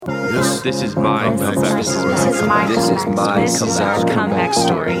Lewis. This is my comeback. This is my comeback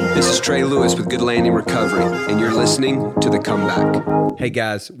story. This is Trey Lewis with Good Landing Recovery, and you're listening to The Comeback. Hey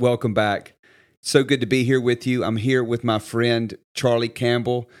guys, welcome back. So good to be here with you. I'm here with my friend Charlie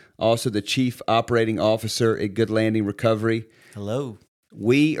Campbell, also the Chief Operating Officer at Good Landing Recovery. Hello.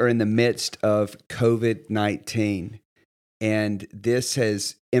 We are in the midst of COVID-19, and this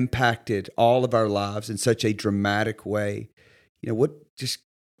has impacted all of our lives in such a dramatic way. Just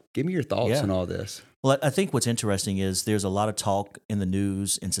give me your thoughts on all this. Well, I think what's interesting is there's a lot of talk in the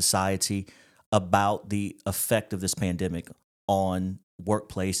news, in society, about the effect of this pandemic on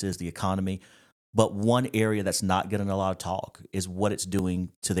workplaces, the economy. But one area that's not getting a lot of talk is what it's doing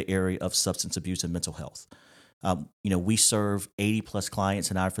to the area of substance abuse and mental health. We serve 80 plus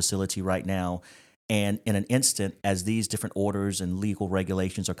clients in our facility right now. And in an instant, as these different orders and legal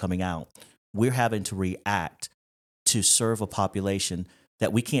regulations are coming out, we're having to react to serve a population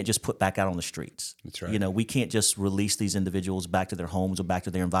that we can't just put back out on the streets. That's right. We can't just release these individuals back to their homes or back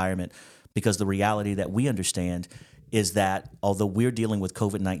to their environment, because the reality that we understand is that although we're dealing with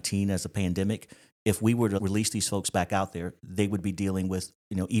COVID-19 as a pandemic, if we were to release these folks back out there, they would be dealing with,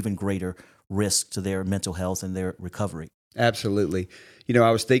 even greater risk to their mental health and their recovery. Absolutely. I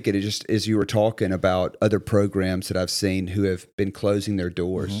was thinking, just as you were talking about other programs that I've seen who have been closing their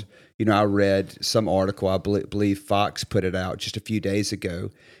doors. Mm-hmm. I read some article, I believe Fox put it out just a few days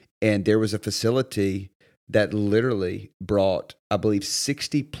ago, and there was a facility that literally brought, I believe,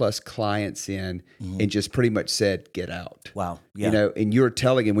 60 plus clients in and just pretty much said, get out. Wow. Yeah. And you're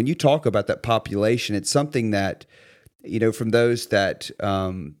telling, and when you talk about that population, it's something that, from those that,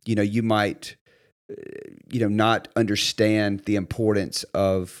 you might, not understand the importance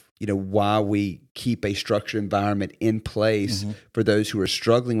of, why we keep a structured environment in place for those who are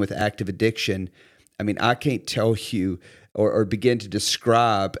struggling with active addiction. I mean, I can't tell you or begin to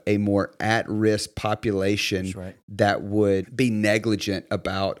describe a more at-risk population that would be negligent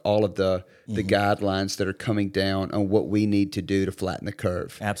about all of the guidelines that are coming down on what we need to do to flatten the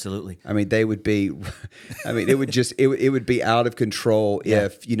curve. Absolutely. I mean, they would be, it would just, it would be out of control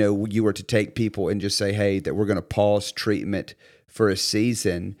if, you were to take people and just say, hey, that we're going to pause treatment for a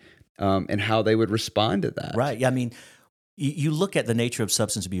season, and how they would respond to that. Right. I mean, you look at the nature of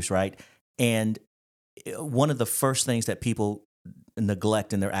substance abuse, right? And one of the first things that people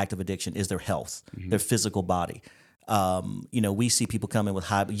neglect in their active addiction is their health, their physical body. We see people come in with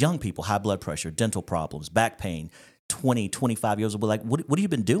young people, high blood pressure, dental problems, back pain, 20, 25 years old. We're like, what have you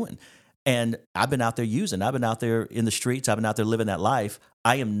been doing? And I've been out there I've been out there in the streets. I've been out there living that life.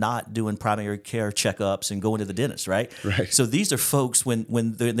 I am not doing primary care checkups and going to the dentist, right? Right. So these are folks, when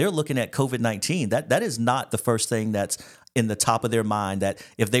they're looking at COVID-19, that is not the first thing that's in the top of their mind, that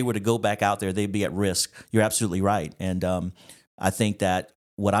if they were to go back out there, they'd be at risk. You're absolutely right. And I think that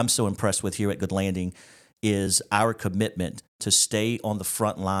what I'm so impressed with here at Good Landing is our commitment to stay on the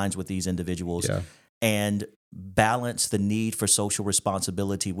front lines with these individuals and balance the need for social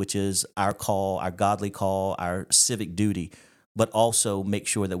responsibility, which is our call, our godly call, our civic duty, but also make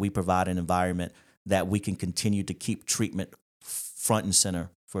sure that we provide an environment that we can continue to keep treatment front and center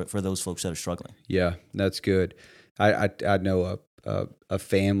for those folks that are struggling. Yeah, that's good. I know a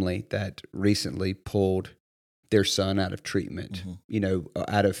family that recently pulled their son out of treatment,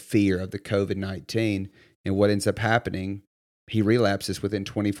 out of fear of the COVID-19. And what ends up happening, he relapses within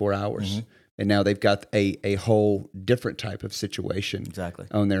 24 hours. And now they've got a whole different type of situation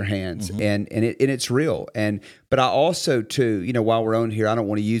on their hands. And it's real. But I also, too, while we're on here, I don't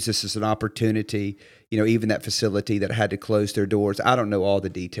want to use this as an opportunity, even that facility that had to close their doors. I don't know all the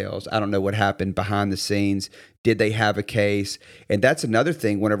details. I don't know what happened behind the scenes. Did they have a case? And that's another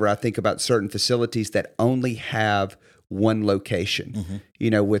thing whenever I think about certain facilities that only have one location.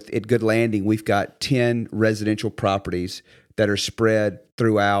 At Good Landing, we've got 10 residential properties that are spread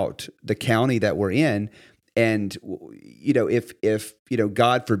throughout the county that we're in. And, if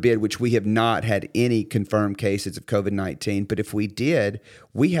God forbid, which we have not had any confirmed cases of COVID-19, but if we did,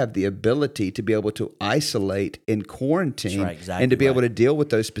 we have the ability to be able to isolate and quarantine and to be able to deal with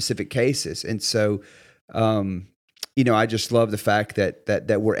those specific cases. And so, I just love the fact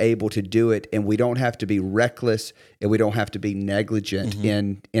that we're able to do it, and we don't have to be reckless and we don't have to be negligent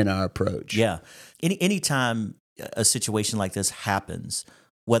in our approach. Yeah. Anytime a situation like this happens,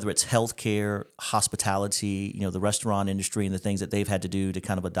 whether it's healthcare, hospitality, the restaurant industry and the things that they've had to do to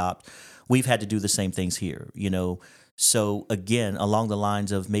kind of adopt, we've had to do the same things here, So again, along the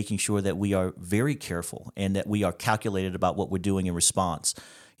lines of making sure that we are very careful and that we are calculated about what we're doing in response.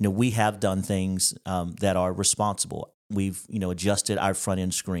 We have done things that are responsible. We've, adjusted our front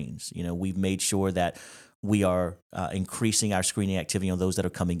end screens. We've made sure that we are increasing our screening activity on those that are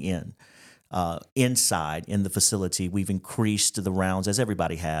coming in. Inside in the facility, we've increased the rounds, as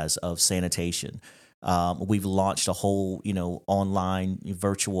everybody has, of sanitation. We've launched a whole, online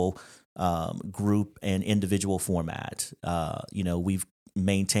virtual group and individual format. We've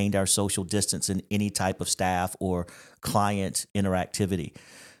maintained our social distance in any type of staff or client interactivity.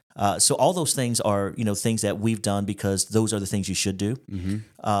 So all those things are, things that we've done because those are the things you should do.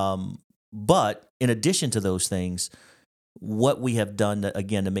 Mm-hmm. But in addition to those things, what we have done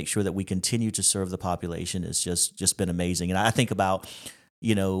to make sure that we continue to serve the population is just been amazing. And I think about,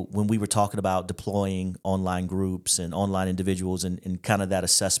 when we were talking about deploying online groups and online individuals and kind of that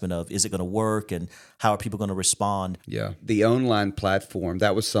assessment of, is it going to work and how are people going to respond? Yeah. The online platform,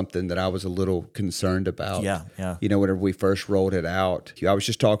 that was something that I was a little concerned about. Yeah. Whenever we first rolled it out, I was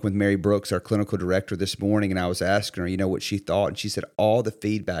just talking with Mary Brooks, our clinical director, this morning, and I was asking her, what she thought. And she said all the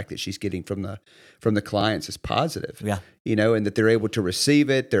feedback that she's getting from the clients is positive. Yeah. And that they're able to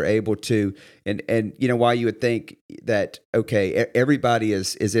receive it. They're able to, and while you would think that, okay, everybody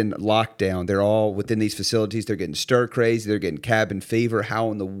is in lockdown. They're all within these facilities. They're getting stir crazy. They're getting cabin fever.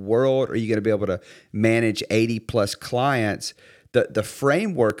 How in the world are you going to be able to manage 80 plus clients? The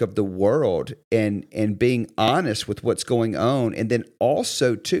framework of the world and being honest with what's going on. And then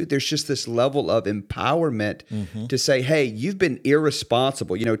also, too, there's just this level of empowerment to say, hey, you've been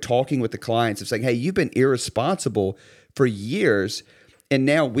irresponsible, talking with the clients and saying, hey, you've been irresponsible for years. And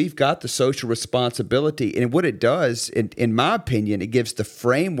now we've got the social responsibility. And what it does, in my opinion, it gives the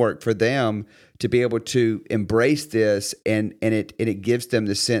framework for them to be able to embrace this, and it gives them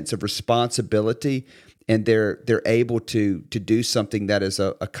the sense of responsibility, and they're able to do something that is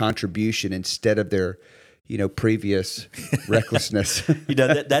a contribution instead of their previous recklessness.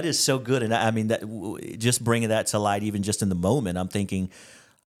 That is so good. And I mean, that just bringing that to light, even just in the moment, I'm thinking,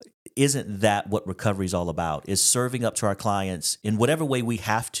 isn't that what recovery is all about? Is serving up to our clients in whatever way we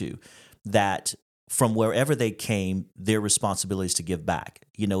have to, that from wherever they came, their responsibility is to give back.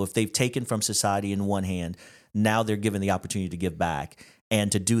 If they've taken from society in one hand, now they're given the opportunity to give back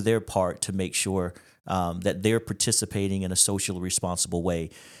and to do their part to make sure that they're participating in a socially responsible way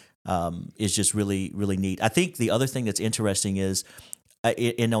is just really, really neat. I think the other thing that's interesting is,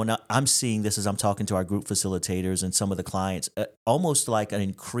 and I'm seeing this as I'm talking to our group facilitators and some of the clients, almost like an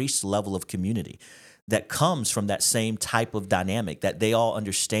increased level of community that comes from that same type of dynamic, that they all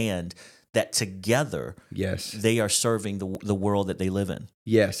understand that together, yes, they are serving the world that they live in.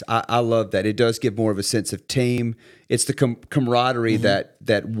 Yes, I love that. It does give more of a sense of team. It's the camaraderie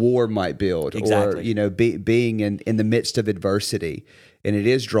that war might build, exactly. Or being in the midst of adversity, and it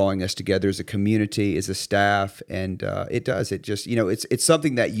is drawing us together as a community, as a staff, and it does. It just it's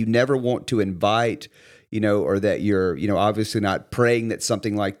something that you never want to invite, or that you're obviously not praying that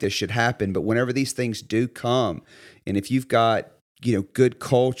something like this should happen. But whenever these things do come, and if you've got good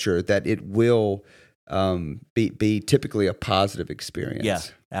culture, that it will be typically a positive experience. Yeah,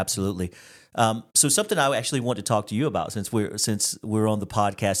 absolutely. So something I actually want to talk to you about, since we're on the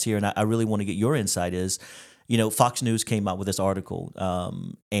podcast here, and I really want to get your insight is, Fox News came out with this article,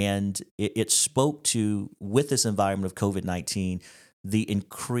 and it spoke to, with this environment of COVID-19, the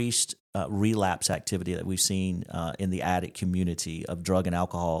increased relapse activity that we've seen in the addict community of drug and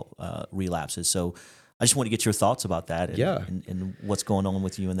alcohol relapses. So I just want to get your thoughts about that and what's going on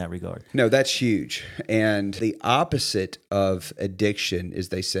with you in that regard. No, that's huge. And the opposite of addiction, as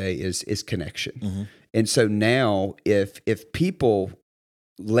they say, is connection. Mm-hmm. And so now if people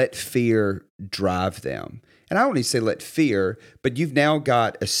let fear drive them, and I don't need to say let fear, but you've now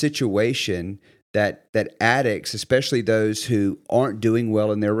got a situation that addicts, especially those who aren't doing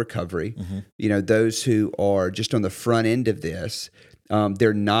well in their recovery, those who are just on the front end of this,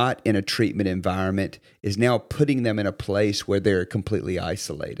 they're not in a treatment environment, is now putting them in a place where they're completely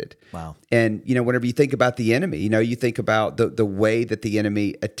isolated. Wow. And, whenever you think about the enemy, you think about the way that the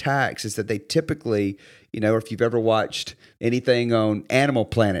enemy attacks is that they typically, if you've ever watched anything on Animal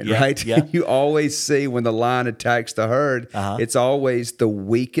Planet, right? Yeah. You always see when the lion attacks the herd, it's always the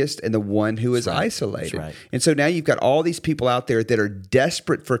weakest and the one who is isolated. Right. And so now you've got all these people out there that are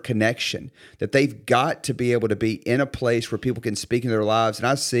desperate for connection, that they've got to be able to be in a place where people can speak into their lives. And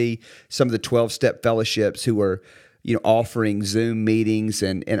I see some of the 12-step fellowships who are, offering Zoom meetings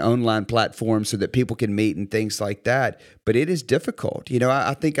and online platforms so that people can meet and things like that. But it is difficult.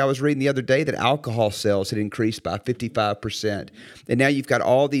 I think I was reading the other day that alcohol sales had increased by 55%. And now you've got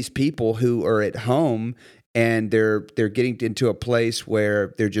all these people who are at home and they're getting into a place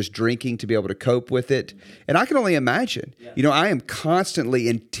where they're just drinking to be able to cope with it. And I can only imagine, I am constantly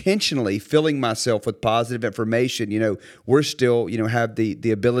intentionally filling myself with positive information. We're still, have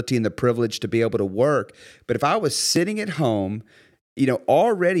the ability and the privilege to be able to work. But if I was sitting at home,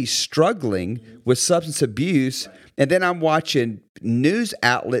 already struggling with substance abuse, and then I'm watching news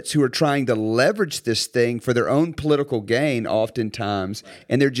outlets who are trying to leverage this thing for their own political gain oftentimes,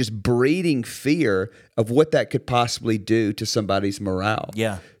 and they're just breeding fear of what that could possibly do to somebody's morale.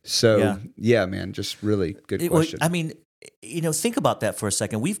 Yeah. So, man, just really good question. I mean, think about that for a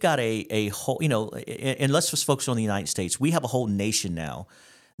second. We've got a whole, and let's just focus on the United States. We have a whole nation now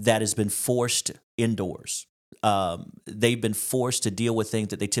that has been forced indoors. They've been forced to deal with things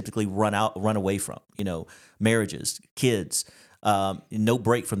that they typically run away from, marriages, kids, no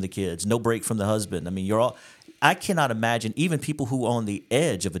break from the kids, no break from the husband. I mean, I cannot imagine even people who are on the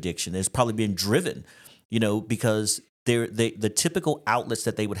edge of addiction is probably being driven, because the typical outlets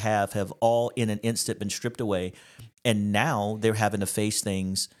that they would have all in an instant been stripped away. And now they're having to face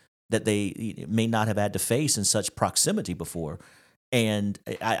things that they may not have had to face in such proximity before. And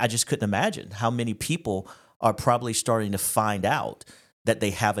I just couldn't imagine how many people are probably starting to find out that they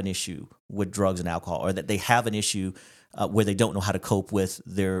have an issue with drugs and alcohol, or that they have an issue where they don't know how to cope with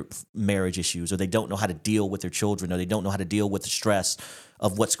their marriage issues, or they don't know how to deal with their children, or they don't know how to deal with the stress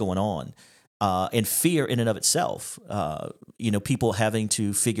of what's going on. And fear in and of itself, people having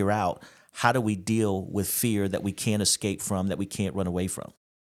to figure out, how do we deal with fear that we can't escape from, that we can't run away from?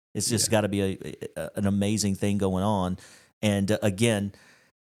 It's just got to be an amazing thing going on. And again,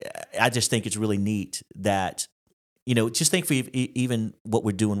 I just think it's really neat that, just think for even what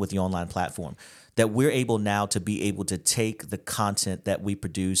we're doing with the online platform, that we're able now to be able to take the content that we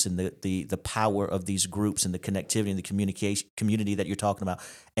produce and the power of these groups and the connectivity and the community that you're talking about,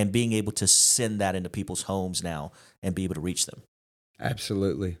 and being able to send that into people's homes now and be able to reach them.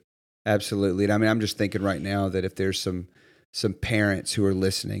 Absolutely. And I mean, I'm just thinking right now that if there's some parents who are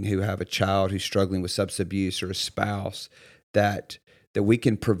listening who have a child who's struggling with substance abuse, or a spouse, that we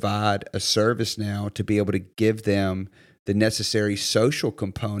can provide a service now to be able to give them the necessary social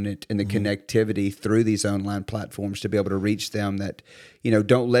component and the connectivity through these online platforms to be able to reach them, that,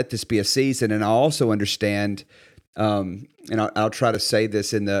 don't let this be a season. And I also understand, and I'll try to say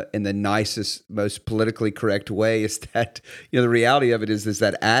this in the nicest, most politically correct way, is that, the reality of it is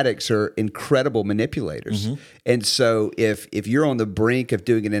that addicts are incredible manipulators. And so if you're on the brink of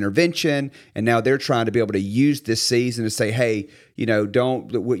doing an intervention, and now they're trying to be able to use this season to say, hey,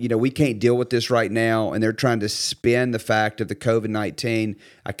 we can't deal with this right now, and they're trying to spin the fact of the COVID-19,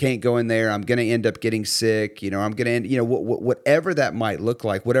 I can't go in there, I'm going to end up getting sick, I'm going to end, whatever that might look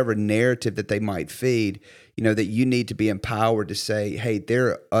like, whatever narrative that they might feed, that you need to be empowered to say, hey, there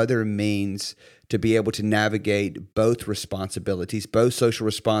are other means to be able to navigate both responsibilities, both social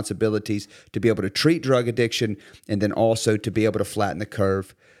responsibilities, to be able to treat drug addiction, and then also to be able to flatten the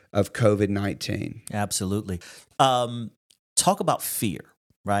curve of COVID-19. Absolutely. Talk about fear,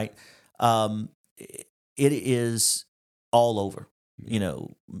 right? It is all over.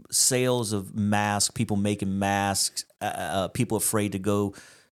 Sales of masks, people making masks, people afraid to go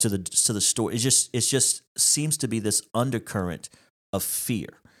to the store. It just seems to be this undercurrent of fear.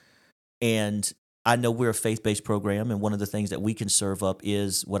 And I know we're a faith-based program, and one of the things that we can serve up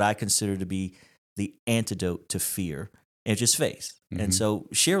is what I consider to be the antidote to fear, and it's just faith. And so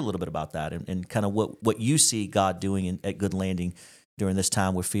share a little bit about that, and kind of what you see God doing at Good Landing during this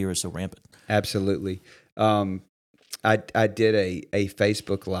time where fear is so rampant. Absolutely. I did a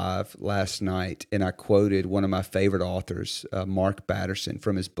Facebook Live last night, and I quoted one of my favorite authors, Mark Batterson,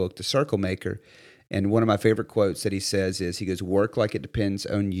 from his book, The Circle Maker. And one of my favorite quotes that he says is, he goes, work like it depends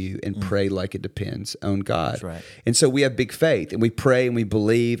on you, and pray like it depends on God. That's right. And so we have big faith, and we pray and we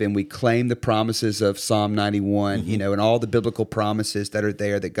believe and we claim the promises of Psalm 91, and all the biblical promises that are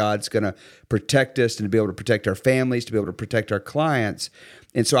there, that God's going to protect us and to be able to protect our families, to be able to protect our clients.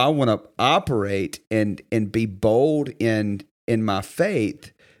 And so I want to operate and be bold in my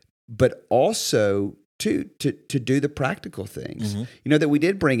faith, but also to do the practical things. That we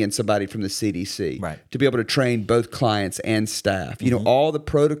did bring in somebody from the CDC to be able to train both clients and staff. All the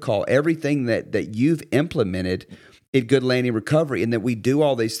protocol, everything that you've implemented in Good Landing Recovery, and that we do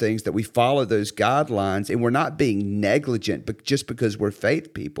all these things, that we follow those guidelines, and we're not being negligent, but just because we're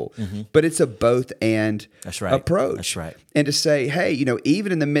faith people. But it's a both and approach. That's right. And to say, hey,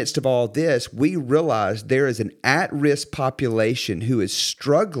 even in the midst of all this, we realize there is an at-risk population who is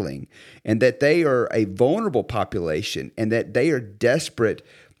struggling, and that they are a vulnerable population, and that they are desperate,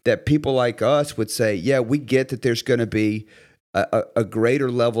 that people like us would say, yeah, we get that there's going to be a greater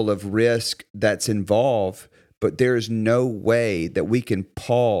level of risk that's involved, but there is no way that we can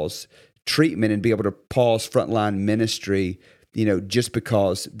pause treatment and be able to pause frontline ministry, just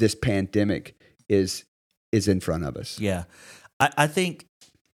because this pandemic is in front of us. Yeah. I think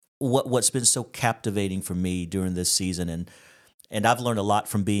what's been so captivating for me during this season, and I've learned a lot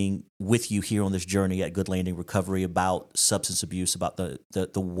from being with you here on this journey at Good Landing Recovery about substance abuse, about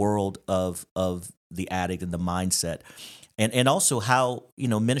the world of the addict and the mindset, and also how,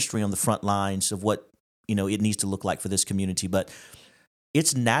 ministry on the front lines of what, it needs to look like for this community. But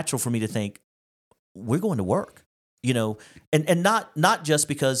it's natural for me to think we're going to work, and not just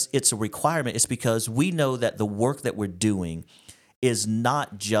because it's a requirement. It's because we know that the work that we're doing is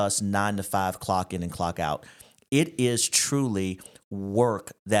not just 9 to 5, clock in and clock out. It is truly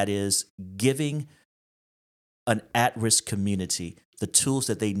work that is giving an at-risk community the tools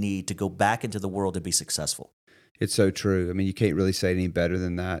that they need to go back into the world and be successful. It's so true. I mean, you can't really say any better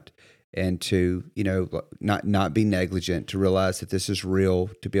than that. And to, not be negligent, to realize that this is real,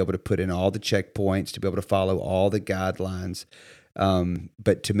 to be able to put in all the checkpoints, to be able to follow all the guidelines,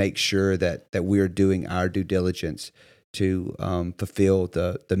 but to make sure that we are doing our due diligence to fulfill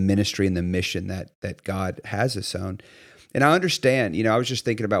the ministry and the mission that God has us on. And I understand, I was just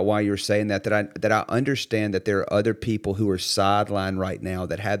thinking about why you were saying that I understand that there are other people who are sidelined right now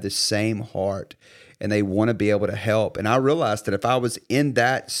that have the same heart and they want to be able to help. And I realized that if I was in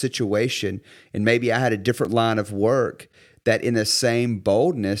that situation and maybe I had a different line of work, that in the same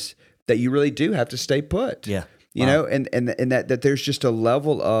boldness that you really do have to stay put. Yeah. And that there's just a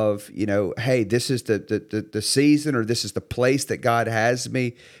level of, hey, this is the season, or this is the place that God has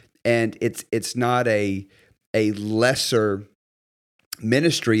me. And it's not a lesser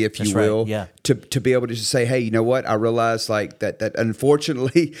ministry, if you will, to be able to just say, hey, you know what? I realize that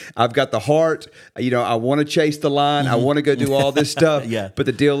unfortunately I've got the heart, I want to chase the line. I want to go do all this stuff. But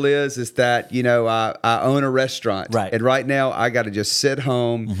the deal is that, I own a restaurant. Right. And right now I got to just sit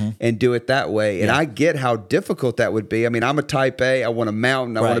home and do it that way. And I get how difficult that would be. I mean, I'm a type A. I want a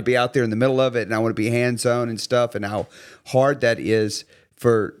mountain. I want to be out there in the middle of it, and I want to be hands-on and stuff, and how hard that is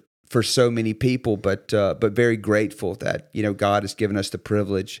for so many people, but very grateful that, God has given us the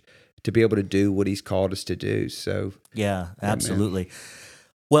privilege to be able to do what He's called us to do. So yeah, absolutely.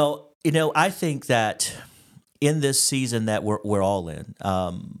 Well, I think that in this season that we're all in,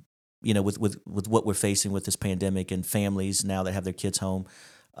 with what we're facing with this pandemic and families now that have their kids home,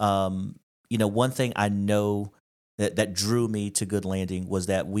 one thing I know that drew me to Good Landing was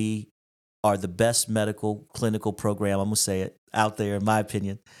that we are the best medical clinical program, I'm gonna say it, out there, in my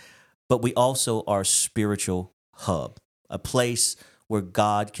opinion. But we also are a spiritual hub, a place where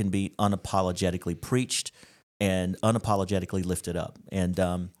God can be unapologetically preached and unapologetically lifted up. And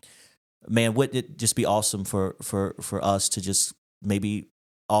man, wouldn't it just be awesome for us to just maybe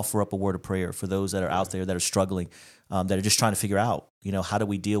offer up a word of prayer for those that are out there that are struggling, that are just trying to figure out, how do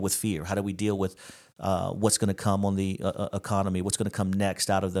we deal with fear? How do we deal with what's going to come on the economy? What's going to come next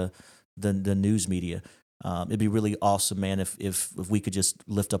out of the news media? It'd be really awesome, man, if we could just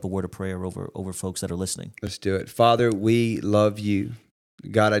lift up a word of prayer over folks that are listening. Let's do it. Father, we love you.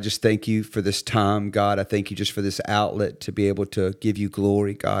 God, I just thank you for this time. God, I thank you just for this outlet to be able to give you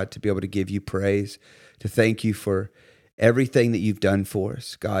glory, God, to be able to give you praise, to thank you for everything that you've done for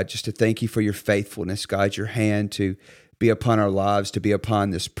us, God, just to thank you for your faithfulness, God, your hand to be upon our lives, to be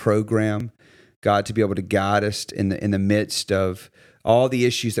upon this program, God, to be able to guide us in the midst of all the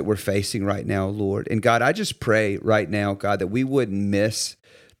issues that we're facing right now, Lord. And God, I just pray right now, God, that we wouldn't miss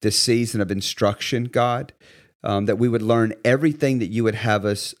this season of instruction, God, that we would learn everything that you would have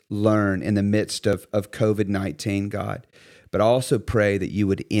us learn in the midst of COVID-19, God. But I also pray that you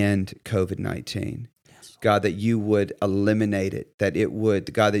would end COVID-19. God, that you would eliminate it, that it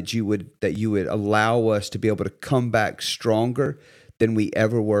would, God, that you would allow us to be able to come back stronger than we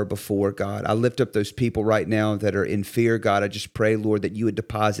ever were before, God. I lift up those people right now that are in fear, God. I just pray, Lord, that you would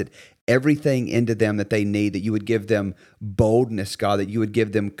deposit everything into them that they need, that you would give them boldness, God, that you would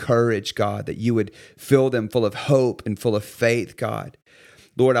give them courage, God, that you would fill them full of hope and full of faith, God.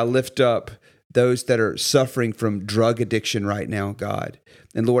 Lord, I lift up those that are suffering from drug addiction right now, God.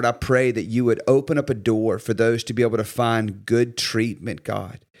 And Lord, I pray that you would open up a door for those to be able to find good treatment,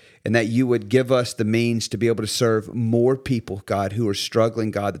 God, and that you would give us the means to be able to serve more people, God, who are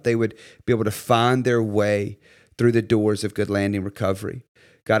struggling, God, that they would be able to find their way through the doors of Good Landing Recovery.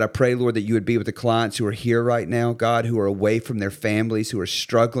 God, I pray, Lord, that you would be with the clients who are here right now, God, who are away from their families, who are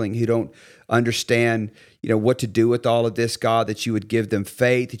struggling, who don't understand, what to do with all of this, God, that you would give them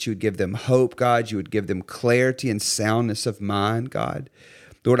faith, that you would give them hope, God, you would give them clarity and soundness of mind, God.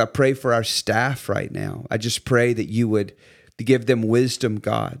 Lord, I pray for our staff right now. I just pray that you would to give them wisdom,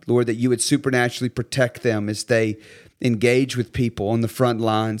 God. Lord, that you would supernaturally protect them as they engage with people on the front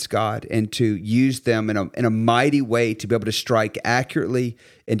lines, God, and to use them in a mighty way to be able to strike accurately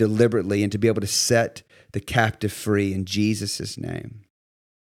and deliberately and to be able to set the captive free in Jesus' name.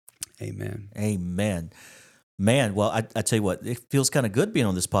 Amen. Amen. Man, well, I tell you what, it feels kind of good being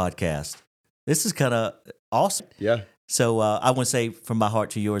on this podcast. This is kind of awesome. Yeah. So I want to say from my heart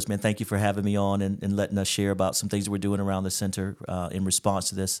to yours, man, thank you for having me on and letting us share about some things that we're doing around the center in response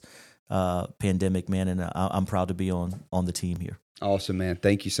to this pandemic, man. And I'm proud to be on the team here. Awesome, man.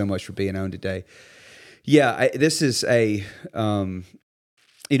 Thank you so much for being on today. Yeah, this is a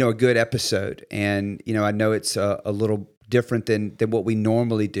good episode. And, I know it's a little different than what we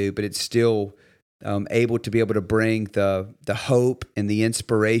normally do, but it's still able to be able to bring the hope and the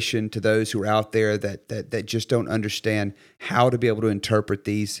inspiration to those who are out there that just don't understand how to be able to interpret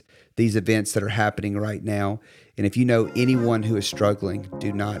these events that are happening right now. And if you know anyone who is struggling,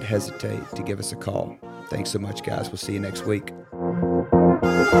 do not hesitate to give us a call. Thanks so much, guys. We'll see you next week.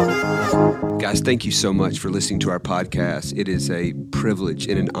 Guys, thank you so much for listening to our podcast. It is a privilege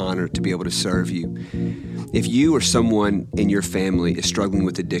and an honor to be able to serve you. If you or someone in your family is struggling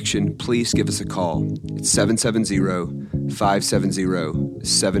with addiction, please give us a call. It's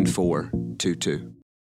 770-570-7422.